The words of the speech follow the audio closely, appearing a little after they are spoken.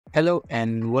Hello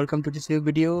and welcome to this new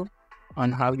video on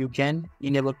how you can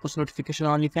enable push notification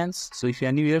on OnlyFans. So if you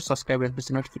are new here, subscribe and press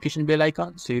the notification bell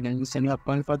icon so you don't miss any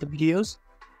upcoming further videos.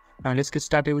 Now let's get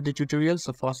started with the tutorial.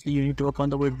 So firstly, you need to open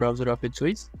the web browser of your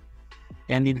choice,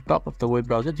 and in the top of the web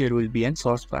browser there will be a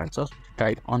search bar. Just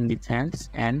type OnlyFans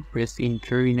and press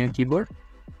enter in your keyboard.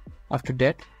 After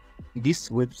that, this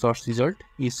web search result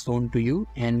is shown to you,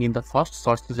 and in the first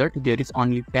search result there is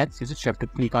OnlyFans. You just have to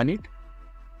click on it.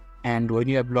 And when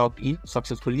you have logged in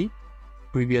successfully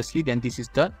previously, then this is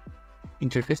the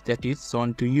interface that is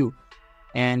shown to you.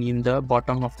 And in the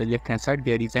bottom of the left hand side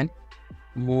there is an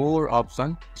more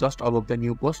option just above the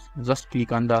new post. Just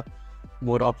click on the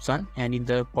more option, and in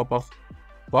the pop-up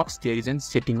box there is a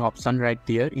setting option right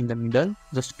there in the middle.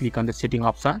 Just click on the setting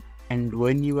option, and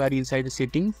when you are inside the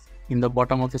settings, in the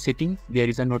bottom of the settings there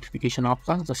is a notification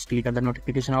option. Just click on the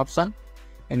notification option,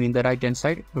 and in the right hand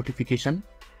side notification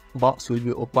box will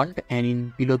be opened, and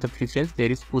in below the preference there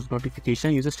is push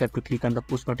notification. You just have to click on the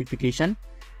push notification,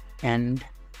 and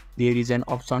there is an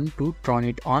option to turn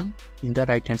it on in the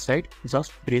right hand side.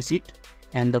 Just press it,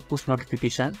 and the push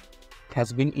notification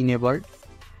has been enabled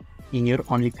in your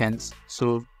OnlyFans.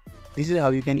 So this is how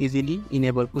you can easily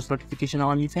enable push notification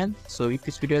on OnlyFans. So if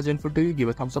this video is helpful to you, give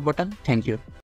a thumbs up button. Thank you.